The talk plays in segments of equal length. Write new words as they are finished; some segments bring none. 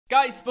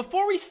Guys,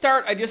 before we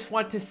start, I just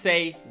want to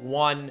say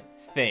one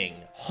thing.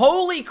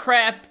 Holy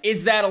crap,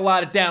 is that a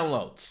lot of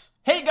downloads?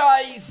 Hey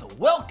guys,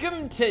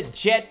 welcome to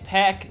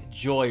Jetpack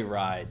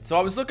Joyride. So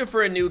I was looking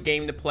for a new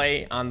game to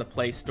play on the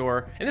Play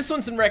Store, and this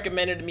one's been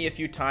recommended to me a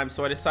few times,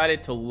 so I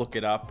decided to look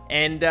it up.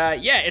 And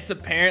yeah, it's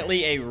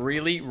apparently a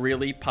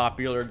really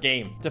popular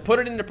game. To put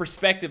it into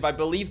perspective, I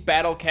believe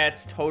Battle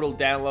Cat's total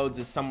downloads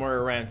is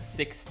somewhere around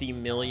 60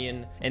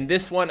 million, and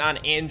this one on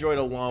Android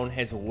alone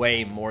has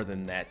way more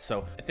than that,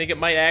 so I think it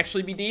might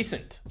actually be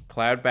decent.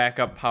 Cloud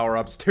backup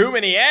power-ups, too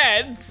many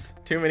ads!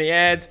 Too many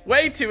ads,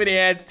 way too many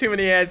ads, too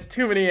many ads,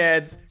 too many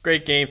ads.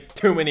 Great game,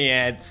 too many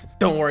ads.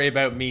 Don't worry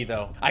about me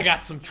though. I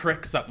got some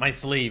tricks up my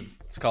sleeve.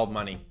 It's called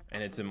money,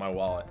 and it's in my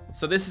wallet.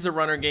 So this is a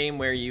runner game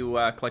where you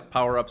collect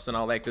power-ups and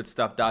all that good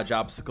stuff, dodge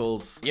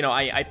obstacles. You know,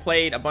 I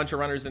played a bunch of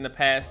runners in the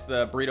past,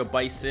 the Burrito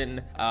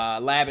Bison,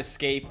 Lab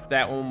Escape.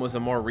 That one was a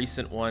more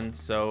recent one,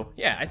 so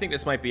yeah, I think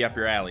this might be up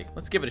your alley.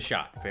 Let's give it a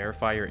shot.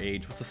 Verify your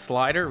age with a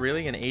slider,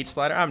 really? An age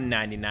slider? I'm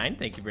 99,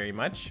 thank you very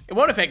much. It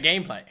won't affect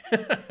gameplay.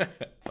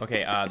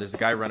 Okay, there's a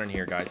guy running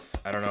here, guys.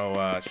 I don't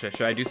know,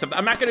 should I do something?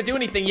 I'm not gonna do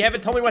anything. You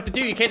haven't told me what to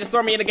do. You can't just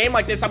throw me in a game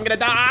like this. I'm gonna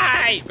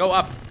die! Go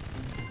up.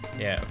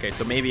 Yeah, okay,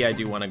 so maybe I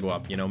do want to go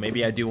up, you know?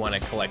 Maybe I do want to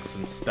collect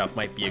some stuff.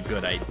 Might be a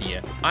good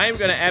idea. I am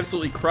gonna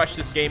absolutely crush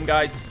this game,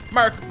 guys.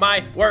 Mark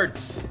my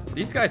words.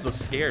 These guys look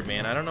scared,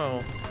 man. I don't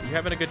know. You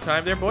having a good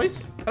time there,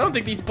 boys? I don't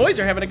think these boys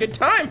are having a good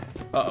time.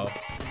 Uh-oh.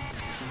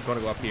 I'm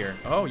gonna go up here.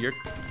 Oh, you're...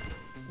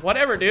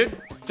 Whatever, dude.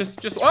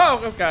 Just...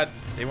 Oh God.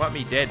 They want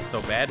me dead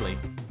so badly.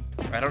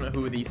 I don't know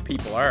who these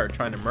people are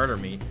trying to murder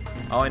me.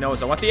 All I know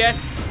is I want the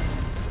S.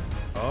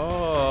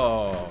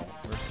 Oh...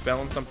 We're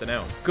spelling something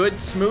out. Good,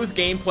 smooth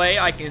gameplay.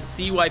 I can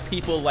see why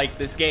people like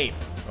this game.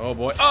 Oh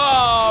boy.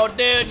 Oh,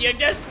 dude, you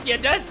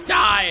just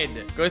died.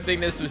 Good thing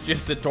this was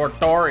just a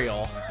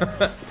tutorial.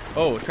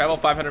 Oh, travel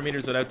 500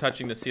 meters without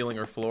touching the ceiling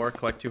or floor.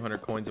 Collect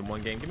 200 coins in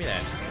one game. Give me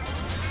that.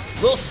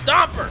 Little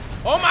stomper.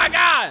 Oh my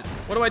God.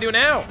 What do I do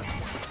now?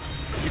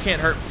 You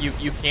can't hurt,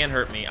 you can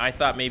hurt me. I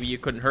thought maybe you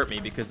couldn't hurt me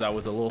because I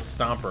was a little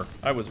stomper.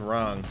 I was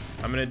wrong.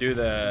 I'm gonna do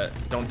the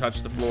don't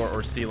touch the floor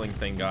or ceiling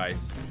thing,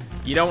 guys.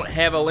 You don't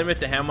have a limit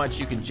to how much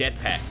you can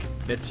jetpack.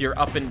 That's your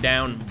up and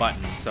down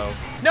button, so.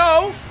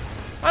 No,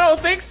 I don't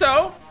think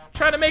so.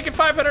 Trying to make it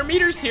 500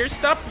 meters here.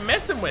 Stop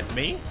messing with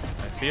me.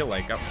 I feel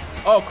like I'm,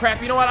 oh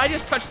crap, you know what? I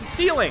just touched the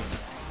ceiling.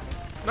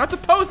 I'm not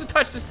supposed to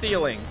touch the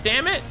ceiling,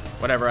 damn it.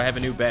 Whatever, I have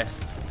a new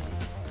best.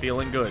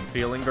 Feeling good,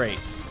 feeling great.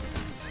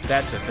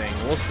 That's the thing,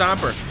 we'll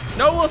stomp her.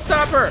 No, we'll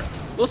stomp her.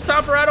 We'll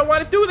stomp her, I don't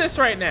want to do this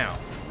right now.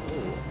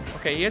 Ooh.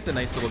 Okay, he has a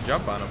nice little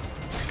jump on him.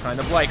 Kind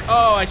of like,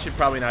 oh, I should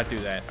probably not do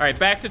that. All right,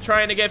 back to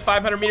trying to get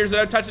 500 meters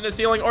without touching the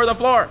ceiling or the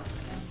floor.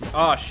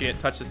 Oh shit,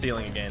 touch the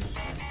ceiling again.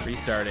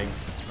 Restarting.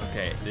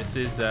 Okay, this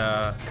is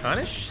kind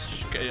of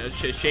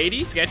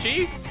shady,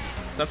 sketchy,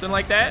 something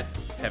like that.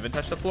 Haven't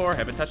touched the floor,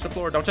 haven't touched the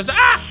floor, don't touch the,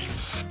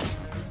 ah!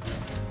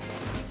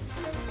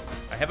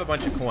 I have a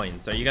bunch of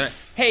coins. Are you gonna,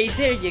 hey,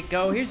 there you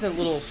go. Here's a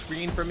little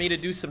screen for me to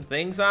do some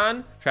things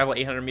on. Travel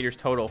 800 meters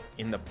total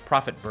in the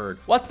Prophet Bird.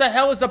 What the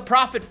hell is a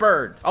Prophet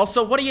Bird?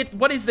 Also, what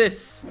is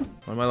this?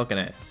 What am I looking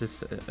at?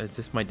 Is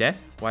this my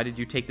death? Why did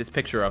you take this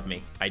picture of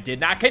me? I did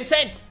not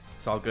consent.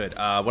 It's all good.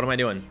 What am I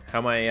doing? How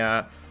am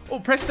I,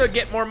 oh, press the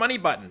get more money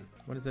button.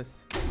 What is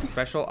this?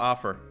 Special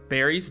offer.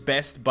 Barry's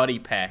Best Buddy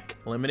Pack.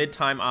 Limited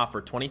time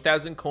offer.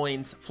 20,000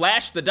 coins.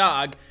 Flash the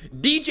dog.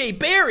 DJ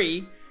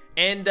Barry.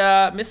 And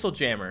Missile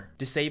Jammer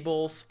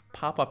disables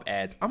pop-up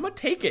ads. I'm gonna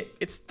take it.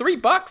 It's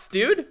 $3,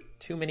 dude.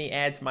 Too many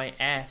ads, my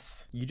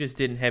ass. You just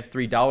didn't have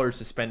 $3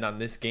 to spend on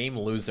this game,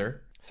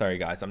 loser. Sorry,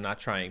 guys. I'm not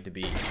trying to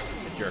be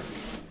a jerk.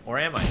 Or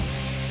am I?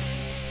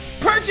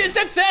 Purchase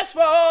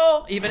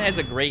successful! Even has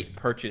a great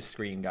purchase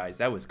screen, guys.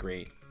 That was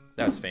great.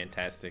 That was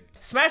fantastic.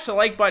 Smash the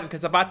like button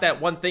because I bought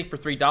that one thing for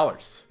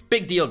 $3.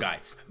 Big deal,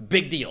 guys.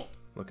 Big deal.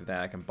 Look at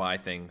that. I can buy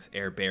things.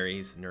 Air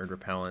berries, nerd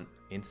repellent,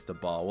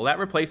 Insta-ball. Will that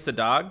replace the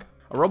dog?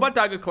 A robot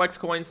dog who collects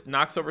coins,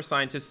 knocks over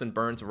scientists, and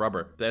burns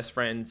rubber. Best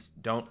friends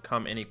don't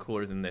come any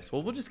cooler than this.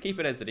 Well, we'll just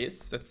keep it as it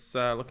is. That's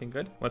looking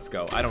good. Let's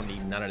go. I don't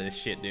need none of this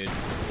shit, dude.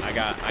 I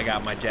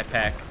got my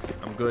jetpack.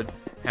 I'm good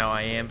how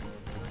I am.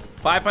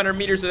 500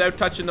 meters without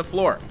touching the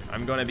floor.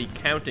 I'm going to be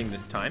counting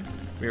this time.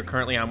 We are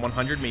currently on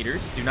 100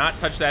 meters. Do not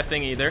touch that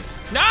thing either.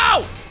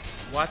 No!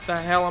 What the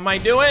hell am I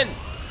doing?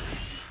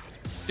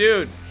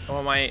 Dude. Oh,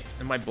 am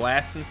I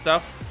blasting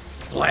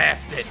stuff?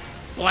 Blast it.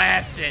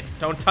 Blast it.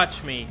 Don't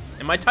touch me.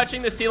 Am I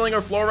touching the ceiling or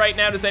floor right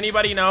now? Does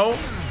anybody know?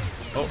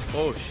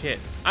 Oh shit.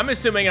 I'm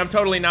assuming I'm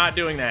totally not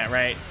doing that,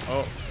 right?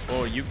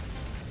 Oh, you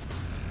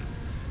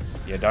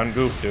done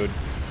goofed, dude.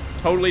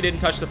 Totally didn't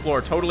touch the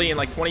floor. Totally in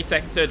like 20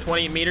 seconds to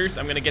 20 meters.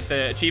 I'm gonna get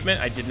the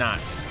achievement. I did not.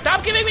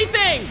 Stop giving me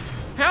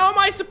things. How am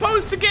I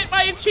supposed to get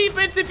my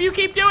achievements if you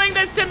keep doing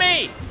this to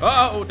me?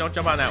 Oh, don't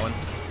jump on that one.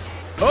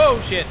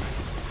 Oh, shit.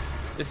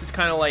 This is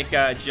kind of like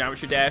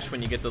Geometry Dash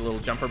when you get the little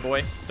jumper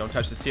boy. Don't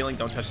touch the ceiling,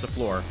 don't touch the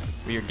floor.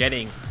 But you're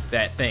getting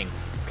that thing,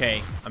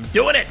 okay? I'm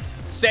doing it!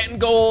 Setting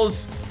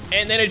goals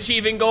and then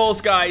achieving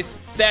goals, guys.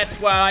 That's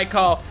what I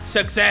call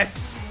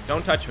success.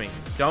 Don't touch me.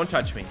 Don't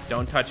touch me.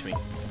 Don't touch me.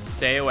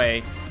 Stay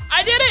away.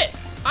 I did it!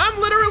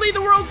 I'm literally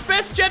the world's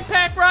best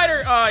jetpack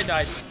rider. Oh, I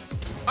died.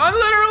 I'm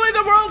literally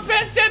the world's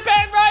best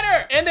jetpack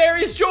rider! And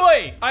there is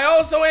joy. I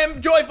also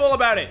am joyful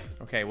about it.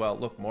 Okay, well,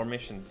 look, more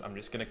missions. I'm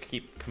just gonna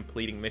keep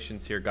completing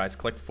missions here, guys.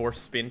 Collect 4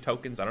 spin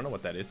tokens. I don't know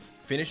what that is.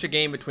 Finish a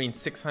game between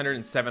 600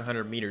 and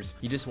 700 meters.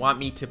 You just want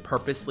me to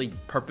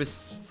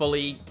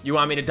purposefully, you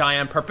want me to die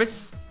on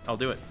purpose? I'll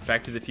do it.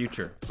 Back to the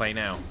future. Play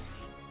now.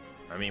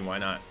 I mean, why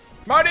not?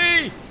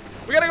 Marty!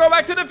 We gotta go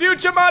back to the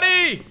future,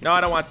 Marty! No,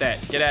 I don't want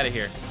that. Get out of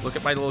here. Look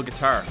at my little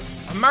guitar.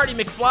 I'm Marty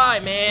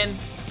McFly, man.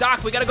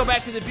 Doc, we gotta go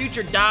back to the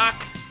future, Doc.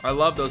 I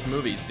love those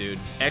movies, dude.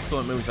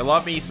 Excellent movies. I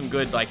love me some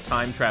good, like,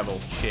 time travel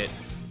shit.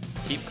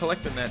 Keep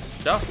collecting that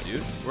stuff,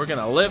 dude. We're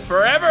gonna live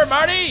forever,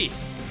 Marty!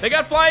 They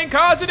got flying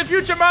cars in the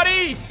future,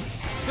 Marty!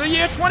 The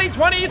year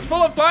 2020, it's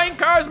full of flying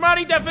cars,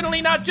 Marty.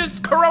 Definitely not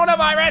just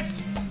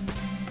coronavirus.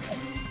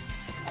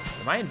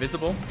 Am I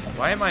invisible?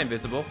 Why am I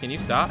invisible? Can you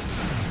stop?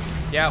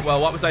 Yeah,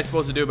 well, what was I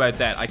supposed to do about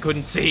that? I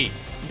couldn't see.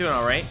 I'm doing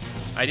all right.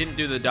 I didn't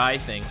do the die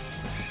thing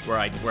where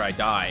I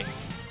die.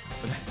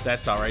 But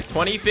that's all right.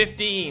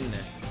 2015.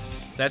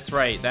 That's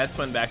right. That's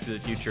when Back to the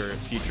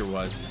Future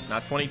was.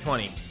 Not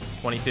 2020.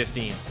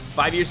 2015.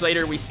 5 years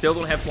later, we still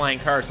don't have flying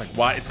cars. Like,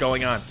 what is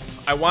going on?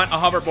 I want a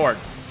hoverboard.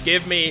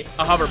 Give me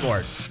a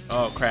hoverboard.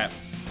 Oh, crap.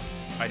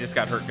 I just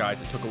got hurt,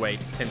 guys. It took away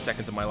 10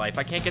 seconds of my life.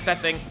 I can't get that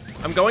thing.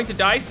 I'm going to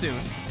die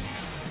soon.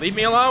 Leave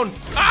me alone.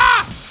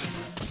 Ah!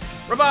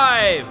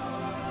 Revive.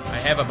 I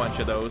have a bunch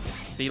of those.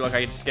 See, look,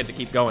 I just get to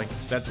keep going.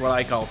 That's what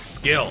I call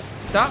skill.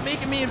 Stop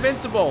making me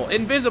invincible.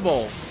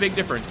 Invisible. Big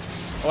difference.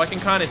 Oh, I can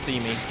kind of see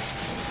me.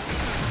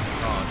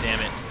 Oh, damn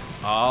it.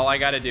 All I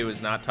got to do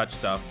is not touch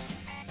stuff.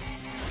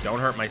 Don't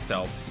hurt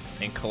myself,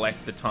 and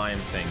collect the time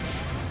things.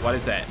 What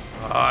is that?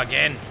 Oh,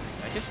 again.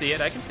 I can see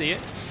it. I can see it.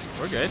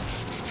 We're good.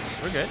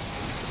 We're good.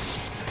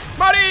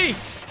 Marty!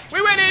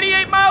 We went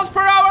 88 miles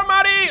per hour,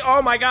 Marty!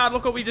 Oh my God,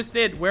 look what we just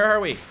did. Where are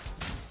we?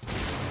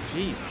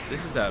 Jeez,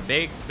 this is a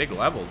big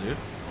level, dude.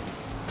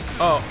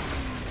 Oh.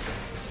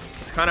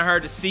 It's kind of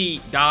hard to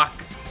see, Doc.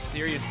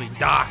 Seriously,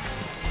 Doc.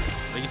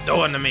 What are you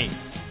doing to me?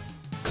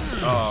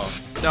 Oh,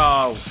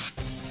 no.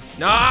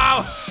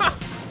 No!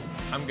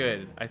 I'm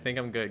good. I think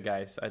I'm good,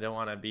 guys. I don't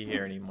want to be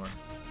here anymore.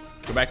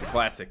 Go back to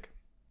classic.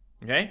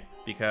 Okay?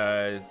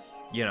 Because,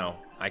 you know,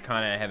 I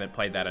kind of haven't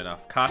played that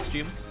enough.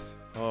 Costumes.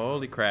 Oh,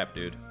 holy crap,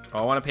 dude. Oh,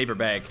 I want a paper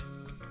bag.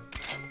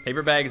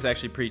 Paper bag is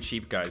actually pretty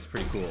cheap, guys.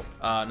 Pretty cool.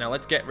 Now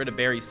let's get rid of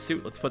Barry's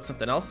suit. Let's put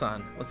something else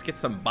on. Let's get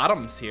some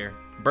bottoms here.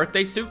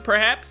 Birthday suit,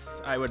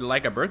 perhaps? I would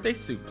like a birthday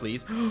suit,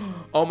 please.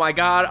 Oh my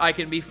God, I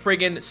can be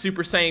friggin'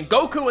 Super Saiyan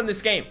Goku in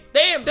this game.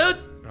 Damn, dude.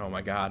 Oh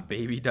my God,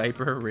 baby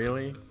diaper,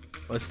 really?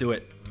 Let's do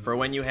it. For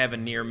when you have a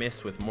near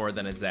miss with more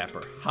than a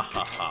zapper. Ha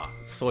ha ha.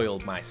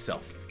 Soiled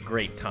myself.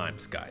 Great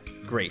times, guys.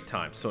 Great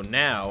times. So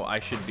now I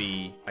should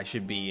be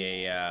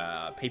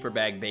a paper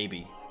bag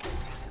baby.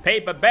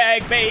 Paper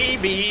bag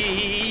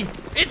baby.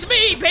 It's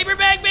me, paper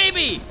bag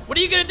baby. What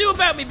are you gonna do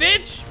about me,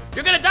 bitch?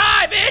 You're gonna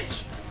die,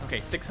 bitch.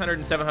 Okay, 600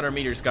 and 700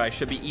 meters, guys.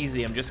 Should be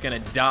easy. I'm just gonna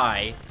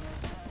die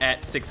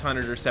at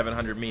 600 or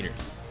 700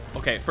 meters.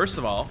 Okay, first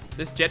of all,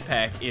 this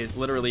jetpack is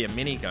literally a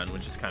minigun,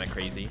 which is kind of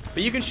crazy.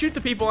 But you can shoot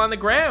the people on the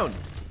ground.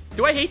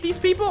 Do I hate these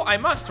people? I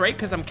must, right?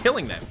 Because I'm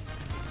killing them.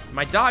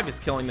 My dog is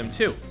killing them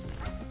too.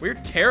 We're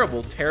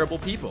terrible, terrible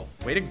people.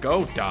 Way to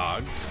go,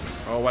 dog.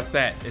 Oh, what's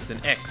that? It's an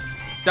X.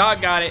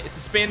 Dog got it. It's a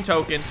spin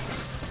token.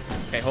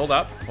 Okay, hold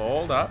up.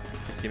 Hold up.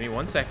 Just give me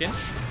 1 second.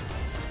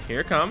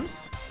 Here it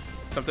comes.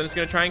 Something is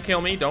going to try and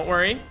kill me. Don't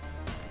worry.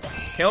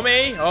 Kill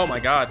me. Oh, my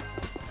God.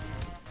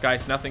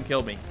 Guys, nothing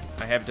killed me.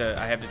 I have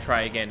to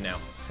try again now.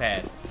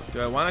 Sad. Do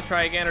I want to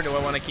try again or do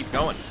I want to keep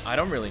going? I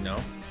don't really know.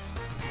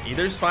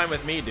 Either's fine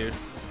with me, dude.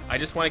 I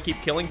just want to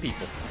keep killing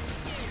people.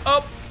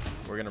 Oh,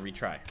 we're gonna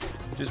retry.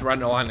 Just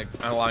run along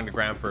the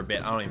ground for a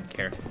bit. I don't even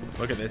care.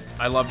 Look at this.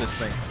 I love this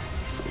thing.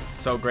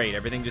 So great.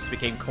 Everything just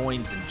became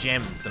coins and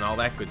gems and all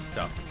that good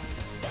stuff.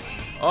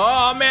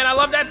 Oh man, I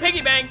love that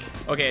piggy bank.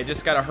 Okay, I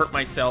just gotta hurt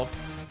myself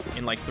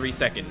in like 3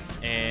 seconds.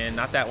 And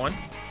not that one.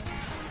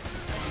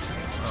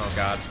 Oh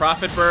God,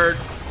 Prophet Bird.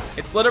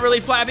 It's literally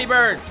Flappy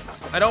Bird.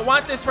 I don't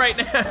want this right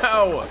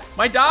now.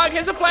 My dog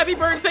has a Flappy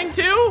Bird thing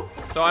too.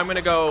 So I'm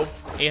gonna go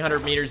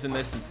 800 meters in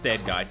this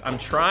instead, guys. I'm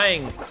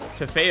trying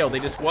to fail. They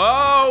just,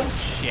 whoa,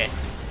 shit.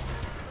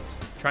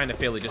 Trying to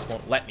fail, they just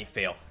won't let me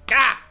fail.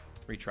 Gah!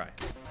 Retry.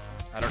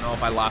 I don't know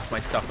if I lost my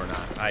stuff or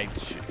not. I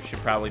should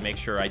probably make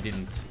sure I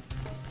didn't,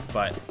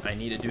 but I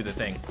need to do the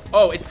thing.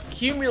 Oh, it's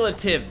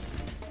cumulative.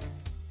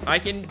 I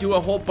can do a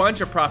whole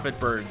bunch of Prophet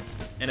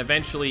Birds, and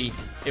eventually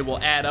it will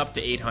add up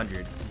to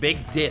 800. Big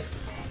diff.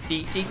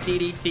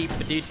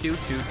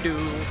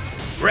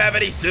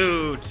 Gravity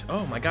suit.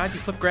 Oh my God, you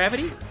flip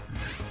gravity?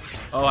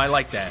 Oh, I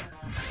like that.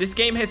 This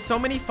game has so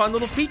many fun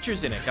little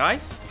features in it,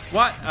 guys.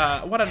 What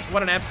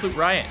an absolute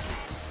riot.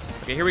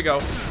 Okay, here we go.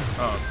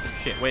 Oh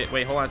shit, wait,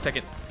 hold on a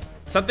second.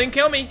 Something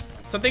kill me.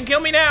 Something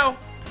kill me now.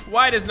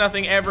 Why does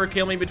nothing ever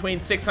kill me between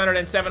 600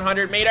 and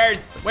 700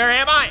 meters? Where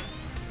am I?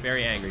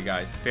 Very angry,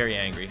 guys, very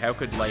angry. How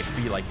could life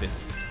be like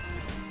this?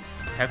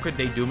 How could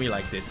they do me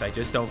like this? I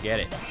just don't get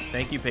it.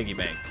 Thank you, Piggy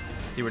Bank.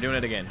 See, we're doing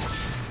it again.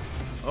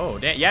 Oh,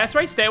 damn. Yeah, that's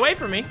right. Stay away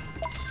from me.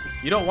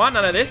 You don't want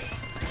none of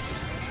this.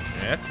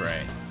 That's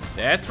right.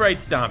 That's right,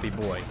 Stompy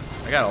boy.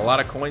 I got a lot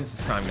of coins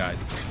this time, guys.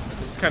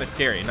 This is kind of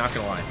scary, not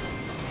gonna lie.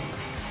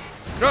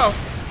 Go.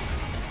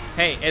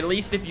 Hey, at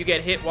least if you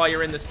get hit while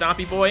you're in the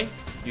Stompy boy,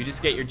 you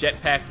just get your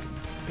Jetpack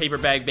paper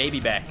bag baby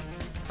back.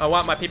 I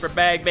want my paper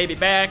bag baby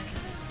back.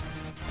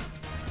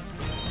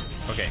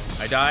 Okay,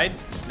 I died.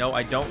 No,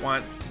 I don't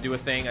want to do a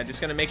thing. I'm just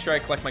gonna make sure I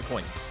collect my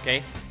coins,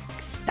 okay?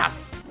 Stop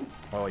it.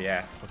 Oh,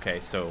 yeah. Okay,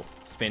 so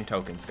spin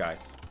tokens,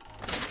 guys.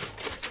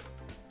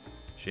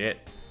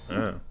 Shit.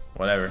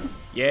 Whatever.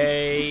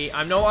 Yay,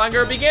 I'm no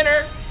longer a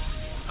beginner.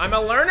 I'm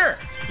a learner.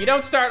 You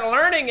don't start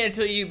learning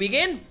until you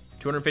begin.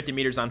 250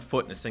 meters on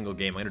foot in a single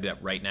game. I'm gonna do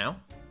that right now.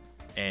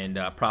 And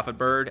Profit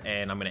Bird,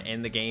 and I'm gonna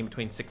end the game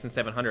between 600 and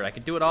 700. I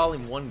could do it all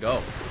in one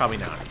go. Probably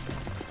not.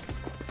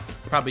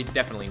 Probably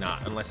definitely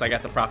not, unless I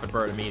got the Profit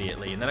Bird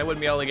immediately. And then I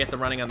wouldn't be able to get the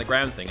running on the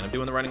ground thing. And I'm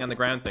doing the running on the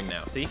ground thing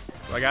now. See?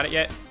 Do I got it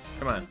yet?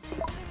 Come on.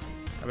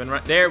 I've been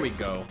right. There we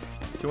go.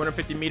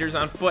 250 meters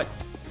on foot.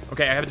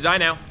 Okay, I have to die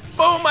now.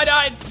 Boom, I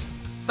died.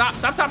 Stop,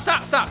 stop, stop,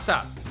 stop, stop,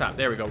 stop, stop.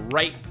 There we go,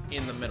 right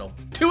in the middle.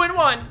 2 and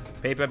 1.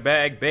 Paper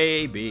bag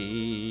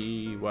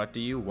baby, what do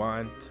you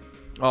want?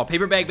 Oh,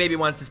 paper bag baby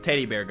wants his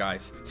teddy bear,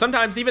 guys.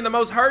 Sometimes even the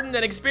most hardened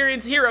and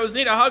experienced heroes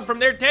need a hug from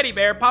their teddy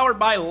bear, powered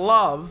by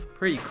love.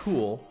 Pretty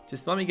cool.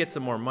 Just let me get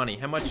some more money.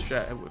 How much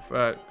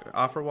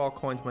offer wall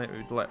coins might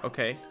we let?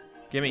 Okay,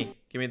 give me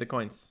the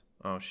coins.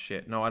 Oh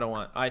shit, no, I don't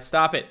want.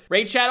 Stop it.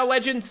 Raid Shadow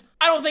Legends?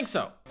 I don't think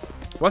so.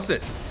 What's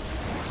this?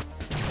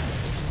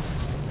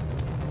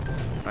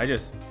 I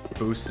just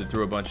boosted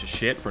through a bunch of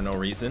shit for no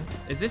reason.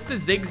 Is this the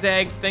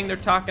zigzag thing they're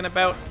talking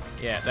about?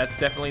 Yeah, that's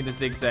definitely the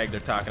zigzag they're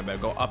talking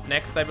about. Go up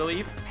next, I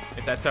believe,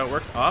 if that's how it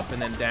works. Up and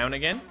then down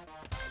again.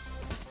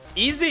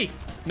 Easy.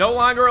 No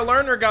longer a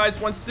learner, guys.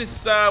 Once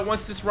this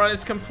run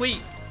is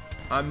complete,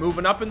 I'm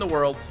moving up in the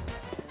world.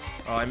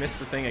 Oh, I missed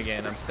the thing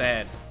again. I'm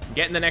sad. I'm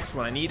getting the next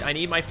one. I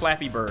need my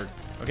Flappy Bird.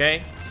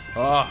 Okay.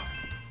 Oh,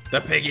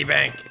 the piggy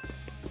bank.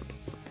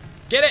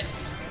 Get it.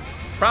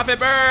 Profit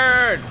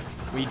Bird.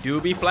 We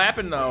do be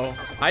flapping, though.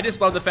 I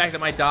just love the fact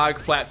that my dog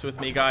flaps with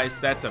me, guys.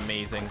 That's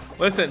amazing.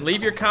 Listen,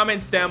 leave your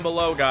comments down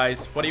below,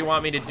 guys. What do you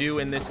want me to do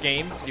in this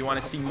game? Do you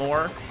want to see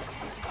more?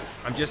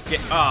 I'm just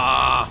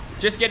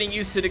getting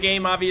used to the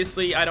game,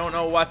 obviously. I don't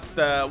know what's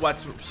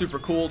super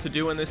cool to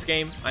do in this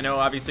game. I know,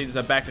 obviously, there's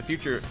a Back to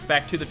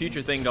the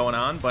Future thing going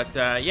on, but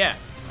yeah.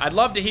 I'd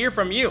love to hear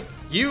from you.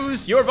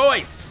 Use your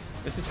voice.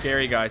 This is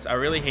scary, guys. I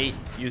really hate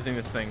using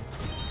this thing.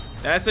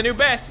 That's the new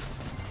best.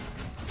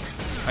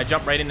 I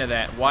jumped right into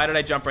that. Why did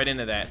I jump right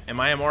into that? Am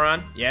I a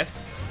moron?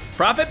 Yes.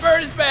 Profit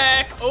Bird is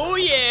back. Oh,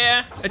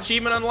 yeah.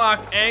 Achievement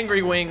unlocked.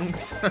 Angry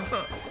Wings.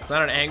 It's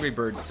not an Angry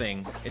Birds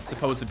thing. It's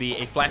supposed to be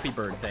a Flappy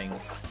Bird thing.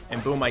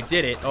 And boom, I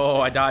did it. Oh,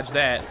 I dodged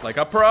that like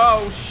a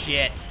pro.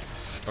 Shit.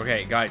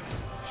 Okay, guys.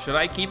 Should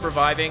I keep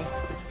reviving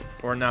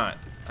or not?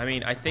 I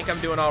mean, I think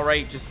I'm doing all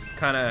right. Just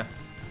kind of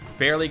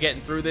barely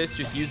getting through this.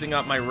 Just using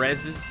up my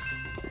reses.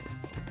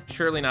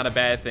 Surely not a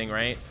bad thing,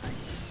 right?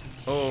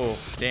 Oh,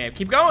 damn.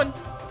 Keep going.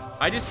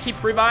 I just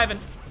keep reviving.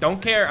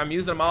 Don't care. I'm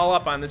using them all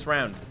up on this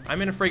round.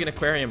 I'm in a friggin'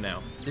 aquarium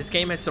now. This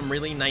game has some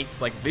really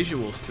nice, like,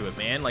 visuals to it,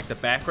 man. Like the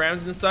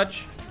backgrounds and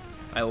such.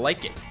 I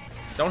like it.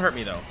 Don't hurt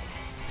me, though.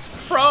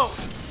 Bro,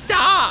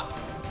 stop!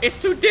 It's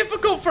too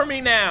difficult for me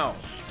now.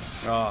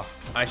 Oh,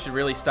 I should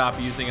really stop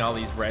using all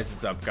these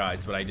reses up,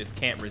 guys, but I just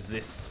can't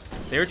resist.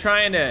 They were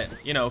trying to,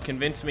 you know,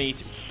 convince me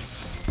to...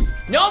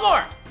 No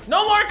more!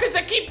 No more, because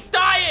I keep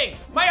dying!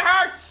 My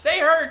hearts, they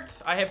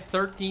hurt! I have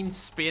 13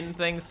 spin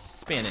things.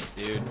 Spin it,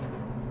 dude.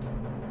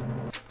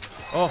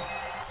 Oh,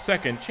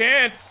 second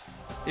chance.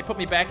 They put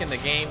me back in the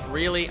game.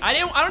 Really? I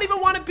don't even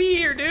want to be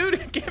here,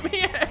 dude. Get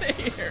me out of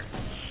here.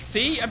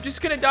 See, I'm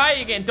just gonna die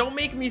again. Don't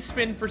make me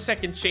spin for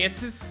second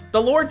chances.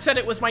 The Lord said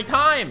it was my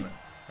time.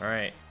 All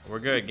right, we're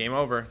good. Game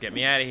over. Get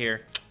me out of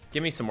here.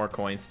 Give me some more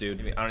coins,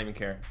 dude. I don't even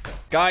care.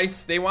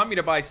 Guys, they want me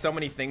to buy so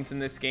many things in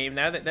this game.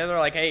 Now that they're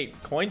like, hey,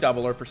 coin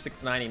doubler for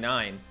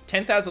 $6.99.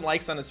 10,000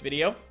 likes on this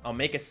video. I'll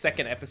make a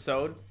second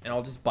episode and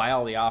I'll just buy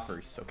all the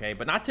offers, okay?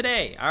 But not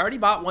today. I already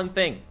bought one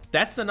thing.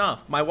 That's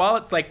enough. My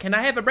wallet's like, can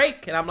I have a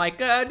break? And I'm like,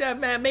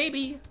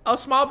 maybe a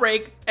small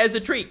break as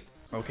a treat.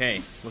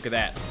 Okay, look at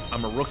that.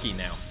 I'm a rookie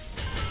now.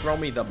 Throw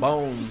me the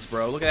bones,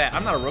 bro. Look at that.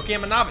 I'm not a rookie.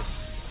 I'm a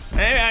novice.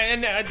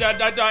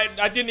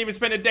 I didn't even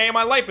spend a day of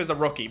my life as a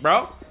rookie,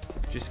 bro.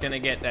 Just gonna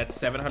get that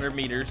 700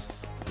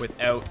 meters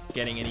without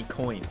getting any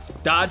coins.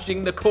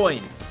 Dodging the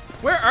coins.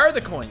 Where are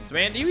the coins,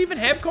 man? Do you even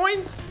have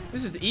coins?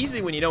 This is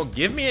easy when you don't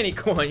give me any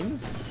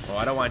coins. Oh,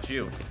 I don't want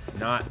you.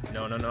 No.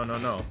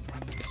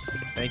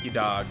 Thank you,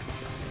 dog.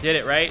 Did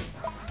it, right?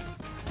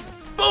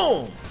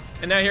 Boom!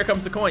 And now here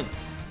comes the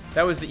coins.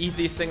 That was the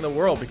easiest thing in the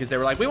world because they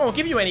were like, we won't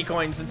give you any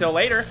coins until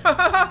later.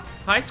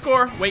 High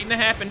score, waiting to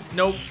happen.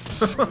 Nope.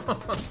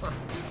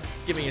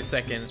 Give me a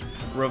second.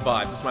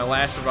 Revive. This is my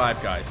last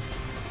revive, guys.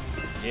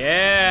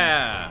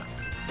 Yeah.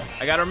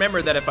 I gotta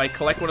remember that if I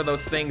collect one of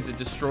those things, it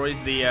destroys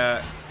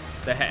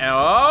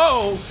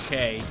oh,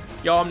 okay.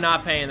 Yo, I'm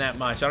not paying that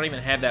much. I don't even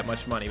have that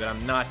much money, but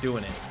I'm not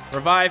doing it.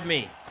 Revive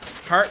me.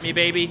 Hurt me,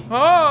 baby.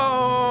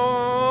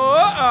 Oh,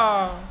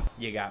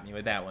 you got me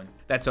with that one.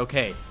 That's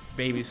okay.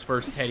 Baby's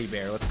first teddy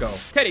bear. Let's go.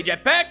 Teddy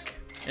jetpack.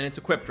 And it's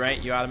equipped,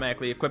 right? You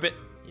automatically equip it?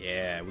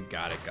 Yeah, we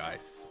got it,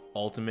 guys.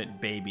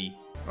 Ultimate baby.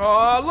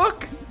 Oh,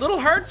 look. Little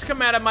hearts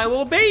come out of my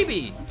little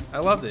baby. I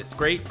love this.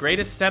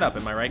 Greatest setup.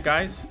 Am I right,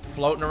 guys?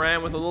 Floating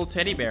around with a little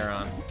teddy bear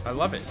on. I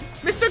love it.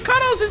 Mr.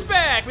 Cuddles is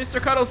back. Mr.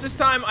 Cuddles, this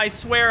time, I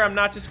swear I'm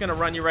not just going to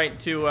run you right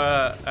into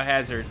a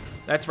hazard.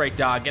 That's right,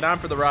 dog. Get on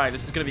for the ride.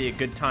 This is going to be a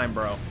good time,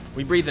 bro.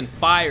 We breathe in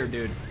fire,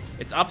 dude.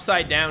 It's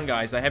upside down,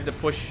 guys. I have to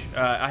push,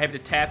 I have to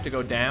tap to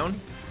go down.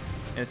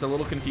 And it's a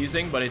little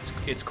confusing, but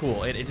it's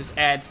cool. It just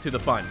adds to the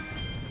fun.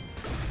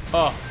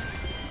 Oh,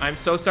 I'm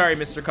so sorry,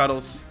 Mr.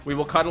 Cuddles. We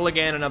will cuddle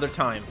again another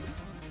time.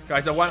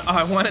 Guys, I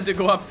wanted to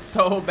go up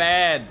so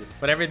bad,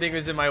 but everything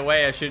was in my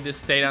way. I should have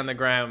just stayed on the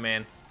ground,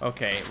 man.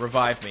 Okay,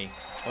 revive me.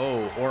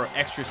 Oh, or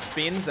extra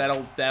spins.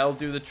 That'll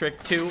do the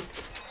trick too.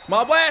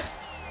 Small blast.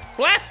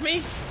 Blast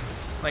me.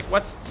 Like,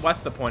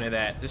 what's the point of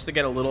that? Just to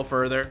get a little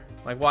further?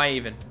 Like, why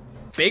even?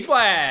 Big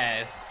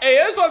blast. Hey,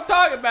 that's what I'm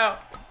talking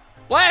about.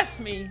 Blast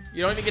me.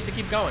 You don't even get to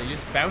keep going. You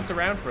just bounce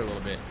around for a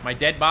little bit. My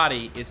dead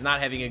body is not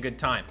having a good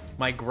time.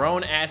 My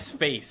grown-ass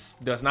face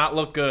does not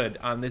look good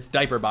on this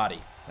diaper body.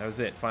 That was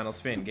it. Final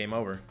spin. Game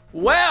over.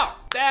 Well,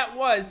 that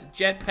was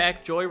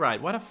Jetpack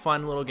Joyride. What a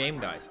fun little game,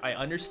 guys. I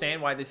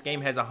understand why this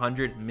game has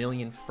 100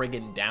 million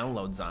friggin'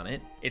 downloads on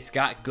it. It's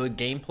got good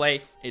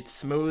gameplay. It's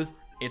smooth.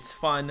 It's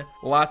fun,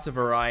 lots of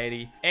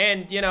variety,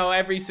 and you know,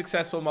 every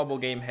successful mobile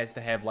game has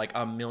to have like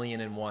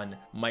 1,000,001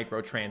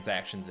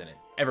 microtransactions in it.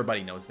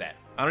 Everybody knows that.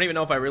 I don't even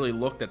know if I really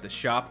looked at the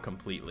shop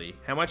completely.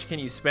 How much can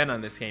you spend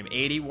on this game?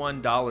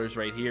 $81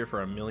 right here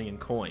for 1,000,000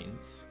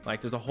 coins. Like,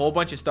 there's a whole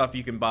bunch of stuff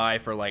you can buy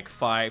for like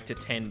 $5 to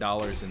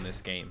 $10 in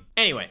this game.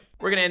 Anyway,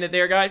 we're gonna end it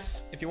there,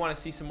 guys. If you want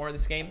to see some more of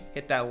this game,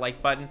 hit that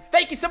like button.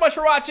 Thank you so much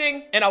for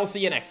watching, and I will see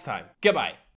you next time. Goodbye.